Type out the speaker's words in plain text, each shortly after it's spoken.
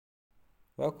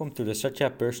Welcome to the Satya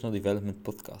Personal Development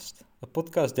Podcast, a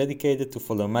podcast dedicated to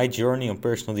follow my journey on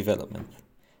personal development.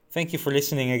 Thank you for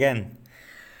listening again.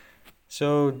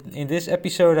 So, in this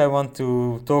episode, I want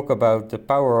to talk about the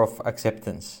power of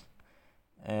acceptance.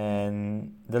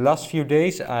 And the last few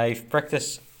days, I've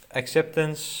practiced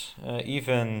acceptance,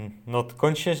 even not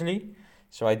consciously.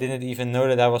 So, I didn't even know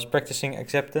that I was practicing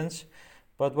acceptance.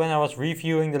 But when I was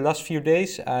reviewing the last few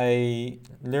days, I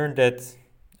learned that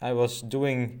I was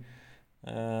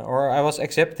I was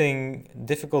accepting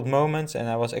difficult moments and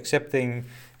I was accepting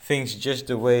things just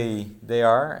the way they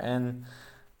are. And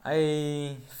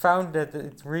I found that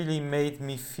it really made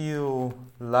me feel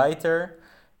lighter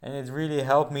and it really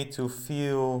helped me to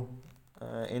feel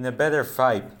in a better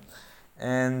vibe.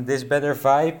 And this better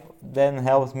vibe then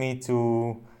helped me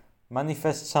to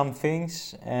manifest some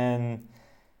things and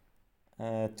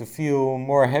to feel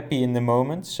more happy in the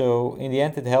moment. So in the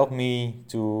end, it helped me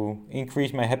to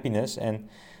increase my happiness, and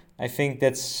I think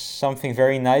that's something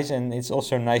very nice, and it's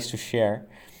also nice to share.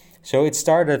 So it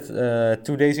started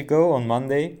 2 days ago on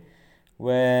Monday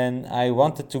when I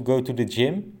wanted to go to the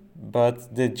gym,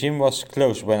 but the gym was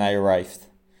closed when I arrived.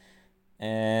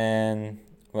 And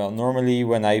well, normally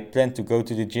when I plan to go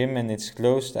to the gym and it's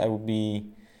closed, I would be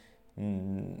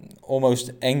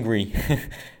almost angry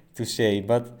to say,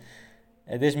 but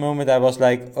at this moment, I was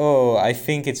like, oh, I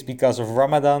think it's because of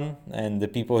Ramadan and the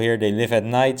people here, they live at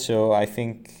night. So I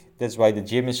think that's why the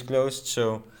gym is closed.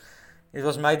 So it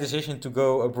was my decision to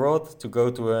go abroad, to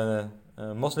go to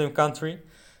a Muslim country.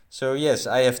 So yes,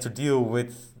 I have to deal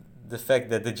with the fact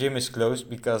that the gym is closed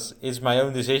because it's my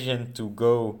own decision to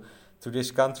go to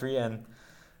this country. And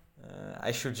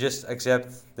I should just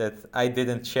accept that I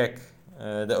didn't check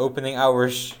the opening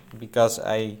hours because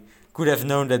I could have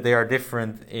known that they are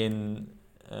different in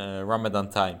Ramadan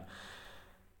time.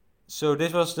 So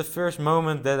this was the first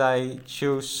moment that I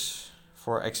chose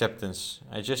for acceptance.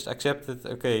 I just accepted,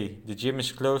 okay, the gym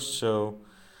is closed, so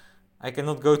I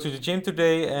cannot go to the gym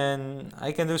today and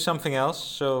I can do something else.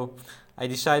 So I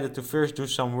decided to first do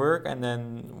some work, and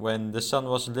then when the sun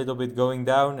was a little bit going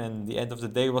down and the end of the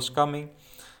day was coming,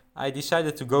 I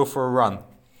decided to go for a run.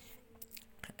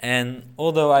 And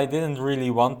although I didn't really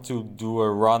want to do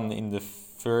a run in the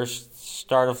first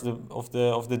start of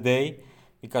the day,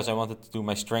 because I wanted to do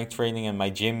my strength training and my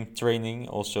gym training,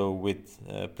 also with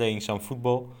playing some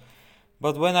football.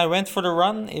 But when I went for the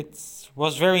run, it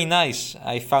was very nice.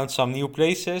 I found some new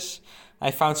places.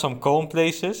 I found some calm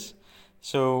places,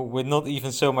 so with not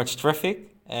even so much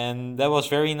traffic, and that was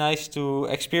very nice to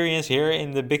experience here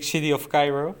in the big city of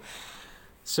Cairo.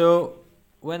 So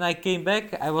when I came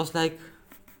back, I was like,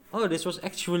 oh, this was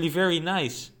actually very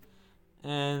nice.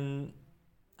 And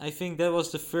I think that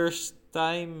was the first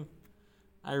time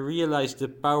I realized the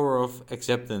power of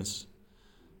acceptance.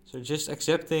 So just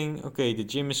accepting, okay, the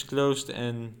gym is closed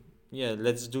and yeah,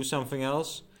 let's do something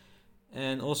else.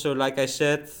 And also, like I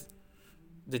said,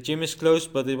 the gym is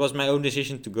closed, but it was my own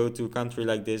decision to go to a country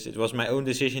like this. It was my own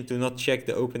decision to not check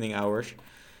the opening hours.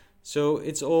 So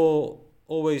it's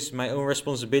always my own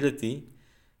responsibility,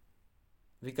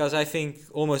 because I think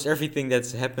almost everything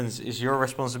that happens is your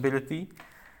responsibility,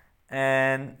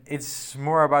 and it's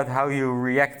more about how you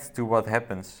react to what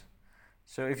happens.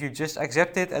 So if you just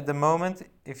accept it at the moment,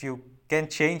 if you can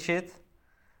change it,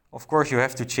 of course you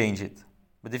have to change it.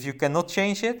 But if you cannot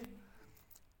change it,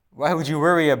 why would you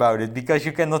worry about it? Because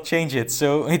you cannot change it,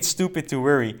 so it's stupid to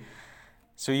worry.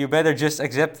 So you better just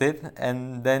accept it,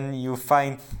 and then you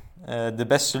find the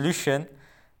best solution,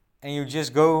 and you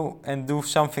just go and do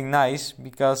something nice,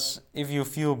 because if you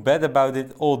feel bad about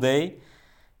it all day,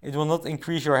 it will not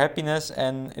increase your happiness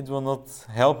and it will not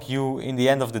help you in the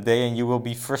end of the day, and you will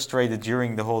be frustrated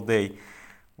during the whole day,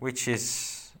 which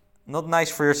is not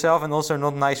nice for yourself and also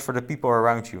not nice for the people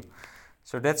around you.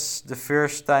 So that's the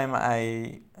first time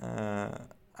I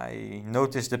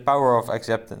noticed the power of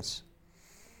acceptance.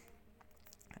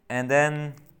 And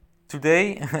then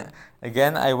today,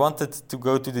 again, I wanted to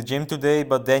go to the gym today,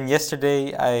 but then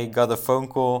yesterday I got a phone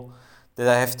call that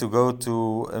I have to go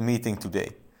to a meeting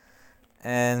today.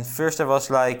 And first I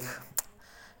was like,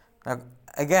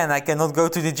 again, I cannot go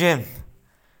to the gym.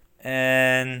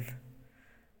 And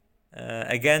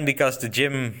again, because the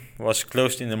gym was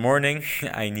closed in the morning,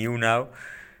 I knew now.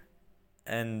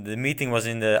 And the meeting was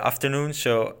in the afternoon,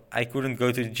 so I couldn't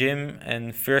go to the gym.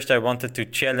 And first I wanted to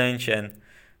challenge,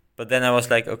 but then I was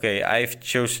like, okay, I've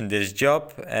chosen this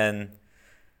job and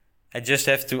I just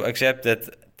have to accept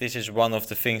that this is one of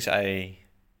the things I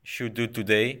should do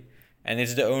today. And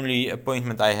it's the only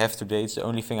appointment I have today. It's the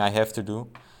only thing I have to do.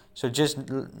 So just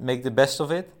make the best of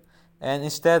it. And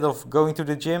instead of going to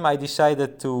the gym, I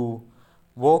decided to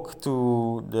walk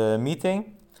to the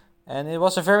meeting, and it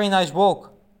was a very nice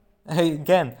walk.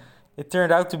 Again, it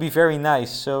turned out to be very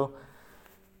nice. So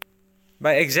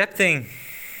by accepting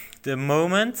the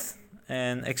moment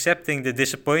and accepting the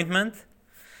disappointment,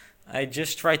 I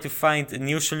just try to find a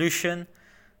new solution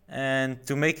and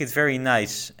to make it very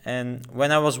nice. And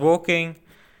when I was walking,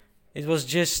 it was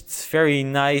just very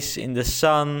nice in the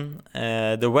sun.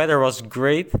 The weather was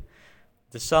great.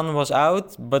 The sun was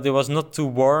out, but it was not too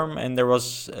warm, and there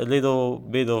was a little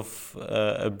bit of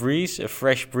a breeze, a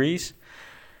fresh breeze.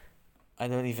 I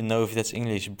don't even know if that's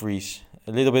English, breeze.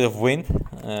 A little bit of wind.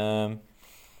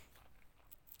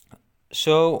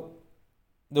 So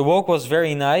the walk was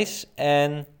very nice,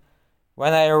 and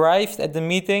when I arrived at the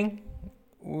meeting,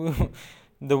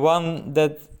 the one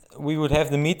that we would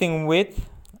have the meeting with,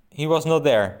 he was not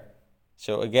there.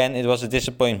 So again, it was a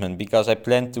disappointment because I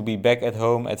planned to be back at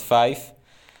home at 5,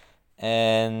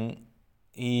 and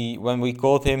when we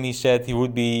called him, he said he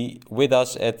would be with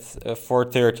us at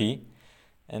 4:30,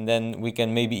 and then we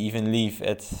can maybe even leave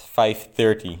at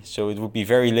 5:30. So it would be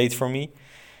very late for me.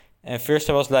 And first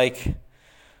I was like,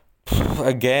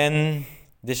 again,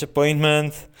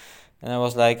 disappointment. And I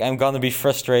was like, I'm gonna be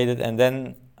frustrated. And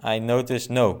then I noticed,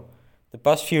 no, the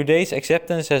past few days,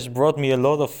 acceptance has brought me a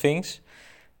lot of things.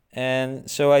 And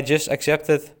so I just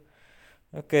accepted,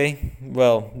 okay,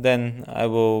 well, then I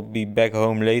will be back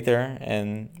home later.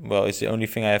 And well, it's the only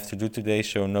thing I have to do today,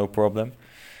 so no problem.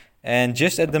 And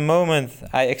just at the moment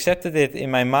I accepted it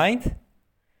in my mind,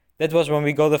 that was when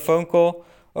we got a phone call.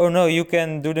 Oh no, you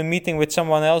can do the meeting with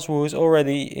someone else who is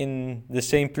already in the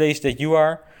same place that you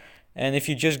are. And if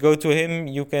you just go to him,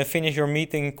 you can finish your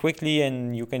meeting quickly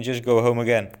and you can just go home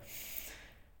again.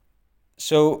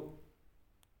 So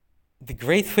the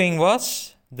great thing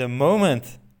was, the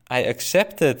moment I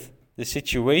accepted the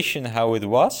situation how it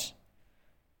was,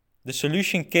 the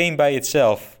solution came by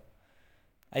itself.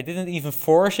 I didn't even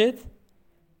force it,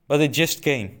 but it just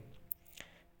came.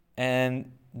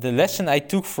 And the lesson I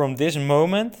took from this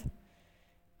moment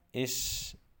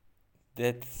is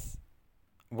that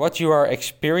what you are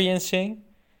experiencing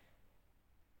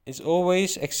is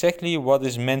always exactly what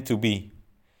is meant to be.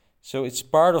 So it's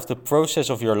part of the process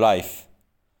of your life.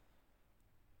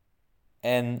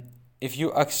 And if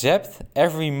you accept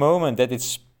every moment that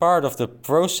it's part of the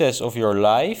process of your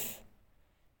life,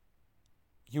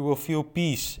 you will feel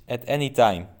peace at any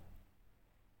time.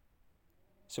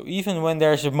 So even when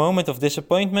there's a moment of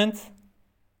disappointment,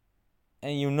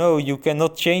 and you know you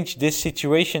cannot change this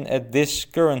situation at this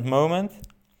current moment,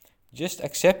 just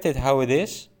accept it how it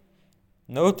is.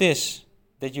 Notice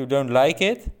that you don't like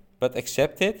it, but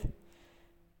accept it.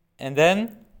 And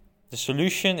then the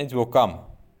solution, it will come.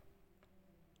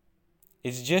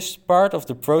 It's just part of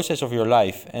the process of your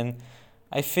life. And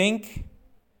I think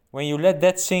when you let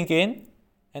that sink in,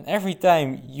 and every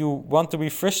time you want to be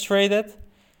frustrated,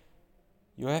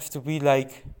 you have to be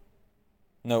like,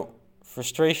 no,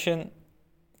 frustration,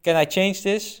 can I change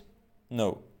this?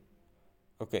 No.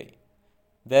 Okay.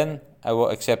 Then I will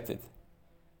accept it.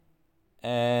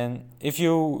 And if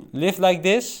you live like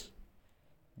this,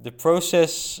 the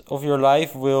process of your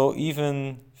life will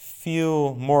even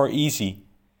feel more easy.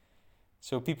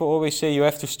 So people always say you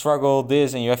have to struggle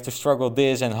this and you have to struggle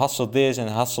this and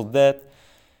hustle that.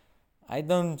 I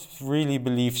don't really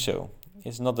believe so.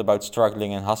 It's not about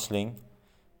struggling and hustling,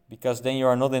 because then you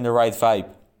are not in the right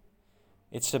vibe.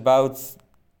 It's about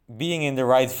being in the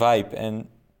right vibe, and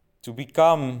to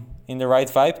become in the right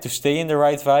vibe, to stay in the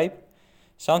right vibe,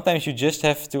 sometimes you just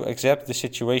have to accept the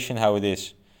situation how it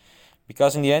is.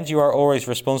 Because in the end, you are always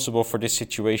responsible for this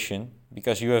situation,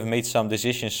 because you have made some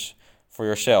decisions for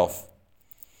yourself.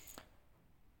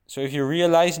 So if you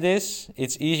realize this,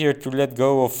 it's easier to let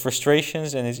go of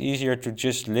frustrations, and it's easier to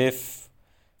just live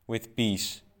with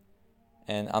peace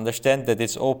and understand that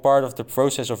it's all part of the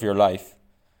process of your life.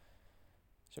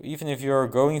 So even if you're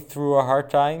going through a hard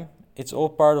time, it's all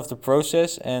part of the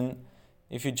process, and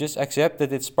if you just accept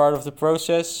that it's part of the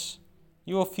process,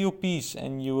 you will feel peace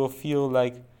and you will feel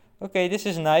like, okay, this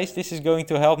is nice, this is going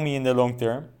to help me in the long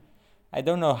term. I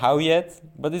don't know how yet,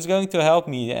 but it's going to help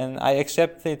me, and I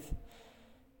accept it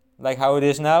like how it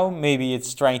is now. Maybe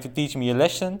it's trying to teach me a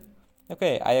lesson.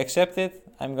 Okay, I accept it,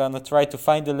 I'm gonna try to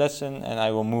find the lesson, and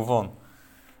I will move on.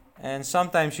 And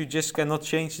sometimes you just cannot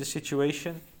change the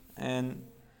situation, and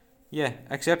yeah,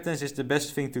 acceptance is the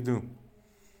best thing to do.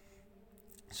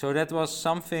 So that was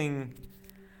something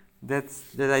that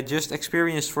I just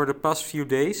experienced for the past few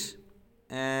days,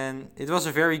 and it was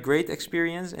a very great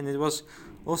experience, and it was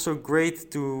also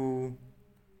great to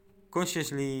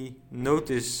consciously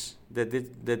notice that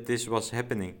this was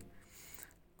happening.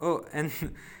 Oh, and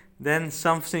Then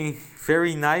something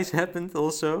very nice happened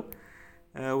also.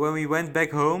 When we went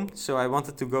back home, so I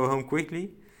wanted to go home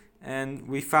quickly, and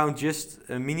we found just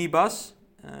a minibus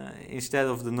instead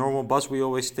of the normal bus we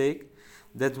always take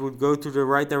that would go to the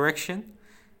right direction.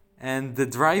 And the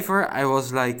driver, I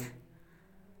was like,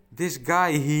 this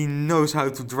guy, he knows how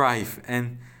to drive.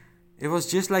 And it was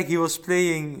just like he was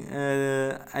playing,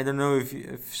 I don't know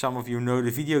if some of you know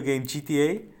the video game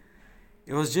GTA.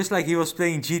 It was just like he was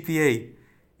playing GTA.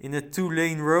 In a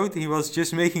 2-lane road, he was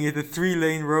just making it a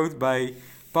 3-lane road by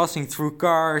passing through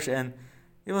cars, and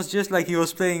it was just like he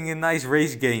was playing a nice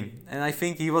race game. And I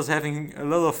think he was having a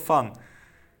lot of fun.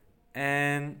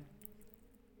 And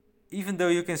even though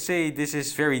you can say this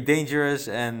is very dangerous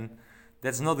and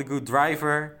that's not a good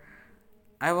driver,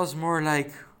 I was more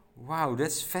like, wow,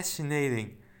 that's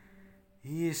fascinating.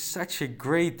 He is such a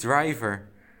great driver.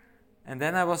 And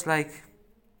then I was like,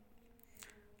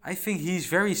 I think he's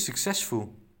very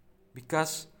successful.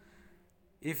 Because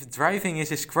if driving is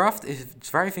his craft, if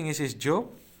driving is his job,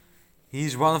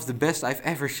 he's one of the best I've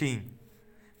ever seen.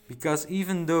 Because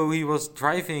even though he was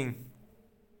driving,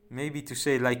 maybe to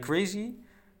say like crazy,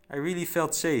 I really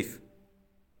felt safe.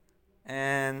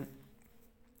 And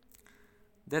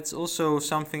that's also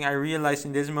something I realized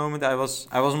in this moment. I was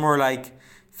more like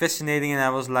fascinating, and I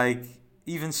was like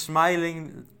even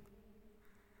smiling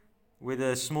with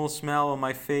a small smile on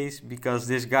my face, because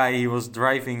this guy, he was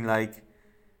driving like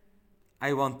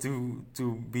I want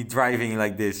to be driving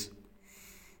like this.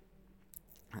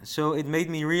 So it made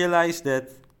me realize that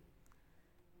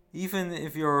even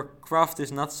if your craft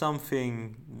is not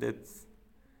something that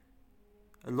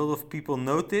a lot of people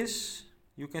notice,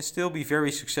 you can still be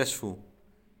very successful.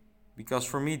 Because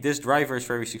for me, this driver is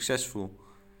very successful.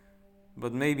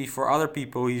 But maybe for other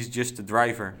people, he's just a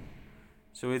driver.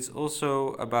 So it's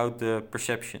also about the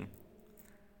perception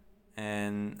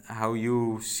and how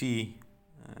you see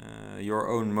your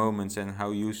own moments, and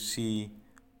how you see,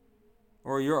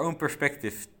 or your own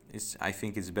perspective is, I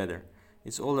think it's better.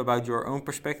 It's all about your own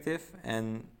perspective,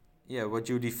 and what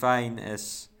you define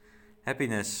as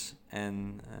happiness.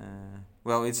 And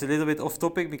well, it's a little bit off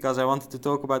topic because I wanted to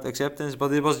talk about acceptance,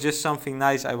 but it was just something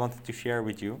nice I wanted to share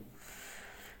with you.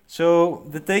 So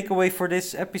the takeaway for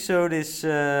this episode is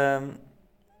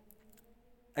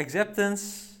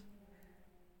acceptance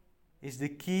is the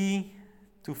key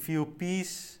to feel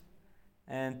peace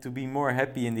and to be more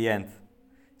happy in the end.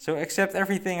 So accept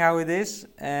everything how it is,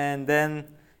 and then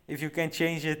if you can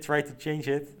change it, try to change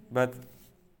it. But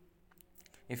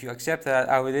if you accept that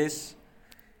how it is,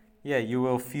 you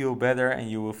will feel better and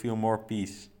you will feel more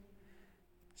peace.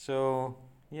 So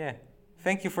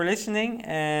thank you for listening,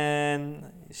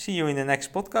 and see you in the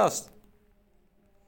next podcast.